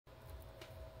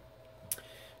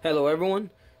Hello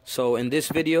everyone. So in this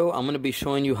video I'm going to be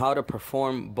showing you how to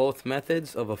perform both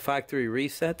methods of a factory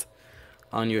reset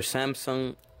on your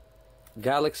Samsung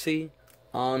Galaxy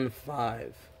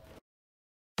On5.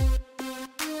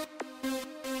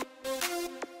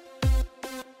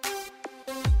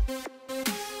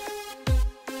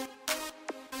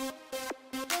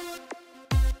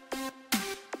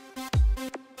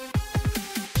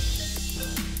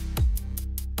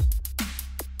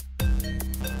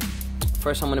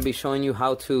 First, I'm going to be showing you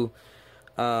how to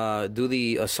do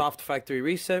the soft factory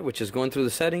reset, which is going through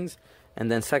the settings.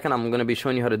 And then second, I'm going to be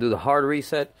showing you how to do the hard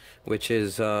reset, which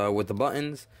is with the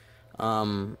buttons.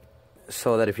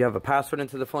 So that if you have a password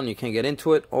into the phone, you can't get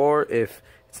into it. Or if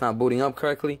it's not booting up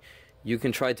correctly, you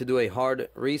can try to do a hard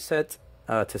reset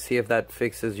to see if that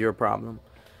fixes your problem.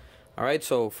 Alright,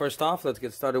 so first off, let's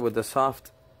get started with the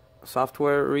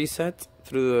software reset.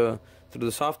 Through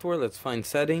the software, let's find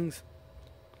settings.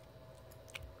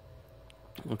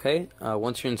 Okay,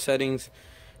 once you're in settings,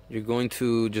 you're going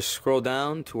to just scroll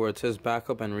down to where it says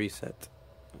backup and reset,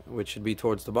 which should be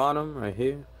towards the bottom right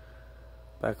here.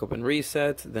 Backup and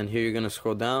reset. Then here you're going to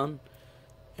scroll down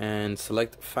and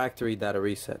select factory data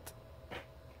reset,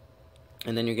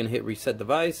 and then you're going to hit reset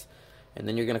device, and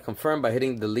then you're going to confirm by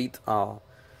hitting delete all.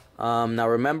 Now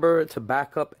remember to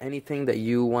back up anything that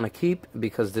you want to keep,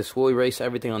 because this will erase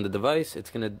everything on the device.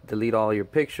 It's going to delete all your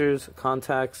pictures,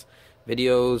 contacts,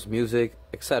 videos, music,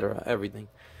 etc., everything.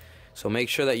 So make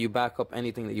sure that you back up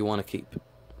anything that you want to keep.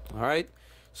 Alright,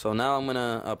 so now I'm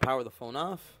gonna power the phone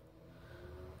off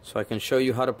so I can show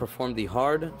you how to perform the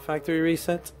hard factory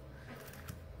reset.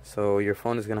 So your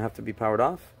phone is gonna have to be powered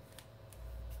off.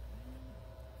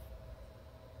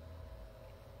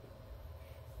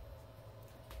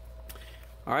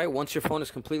 Alright, once your phone is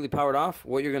completely powered off,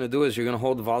 what you're gonna do is you're gonna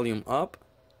hold the volume up,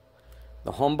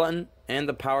 the home button and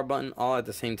the power button all at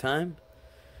the same time.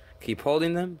 Keep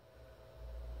holding them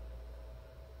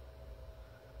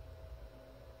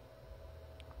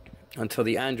until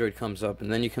the Android comes up,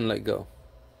 and then you can let go.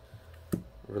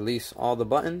 Release all the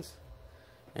buttons,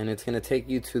 and it's going to take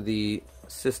you to the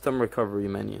system recovery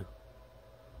menu.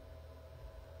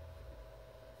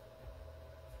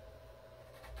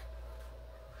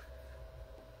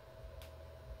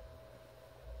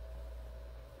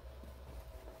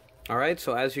 Alright,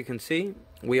 so as you can see,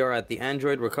 we are at the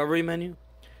Android recovery menu.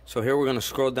 So here we're going to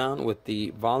scroll down with the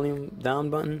volume down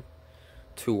button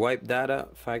to wipe data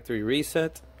factory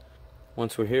reset.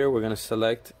 Once we're here, we're going to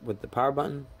select with the power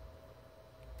button,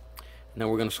 and then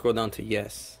we're going to scroll down to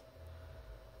yes,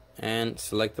 and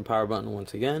select the power button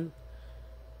once again.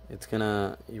 It's going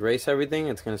to erase everything.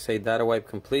 It's going to say data wipe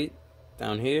complete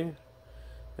down here.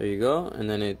 There you go, and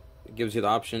then it gives you the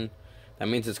option. That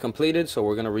means it's completed, so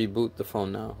we're going to reboot the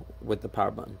phone now with the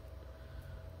power button.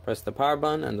 Press the power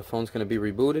button and the phone's going to be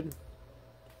rebooted.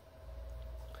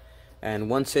 And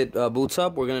once it boots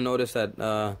up, we're going to notice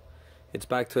that it's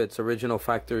back to its original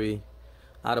factory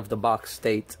out-of-the-box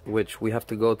state, which we have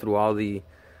to go through all the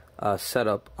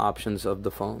setup options of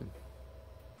the phone.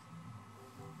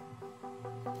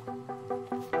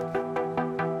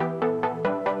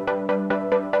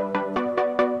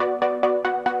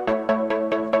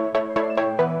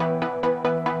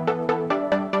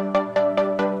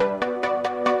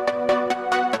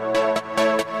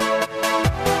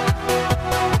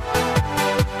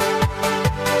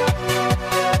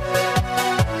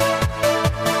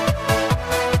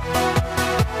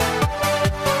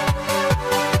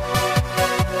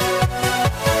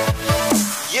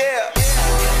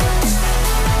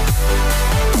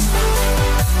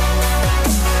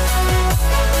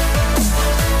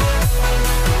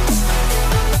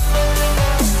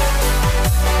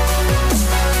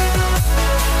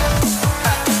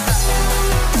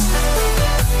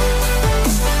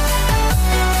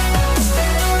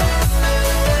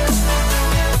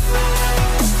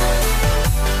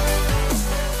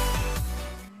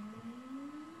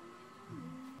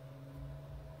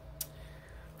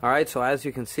 Alright, so as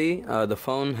you can see, the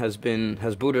phone has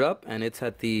booted up, and it's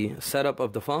at the setup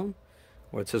of the phone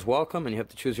where it says welcome, and you have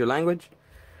to choose your language.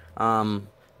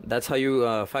 That's how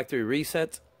you factory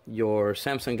reset your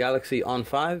Samsung Galaxy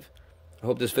On5. I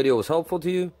hope this video was helpful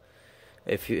to you.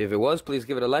 If it was, please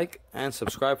give it a like and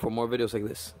subscribe for more videos like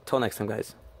this. Till next time,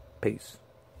 guys. Peace.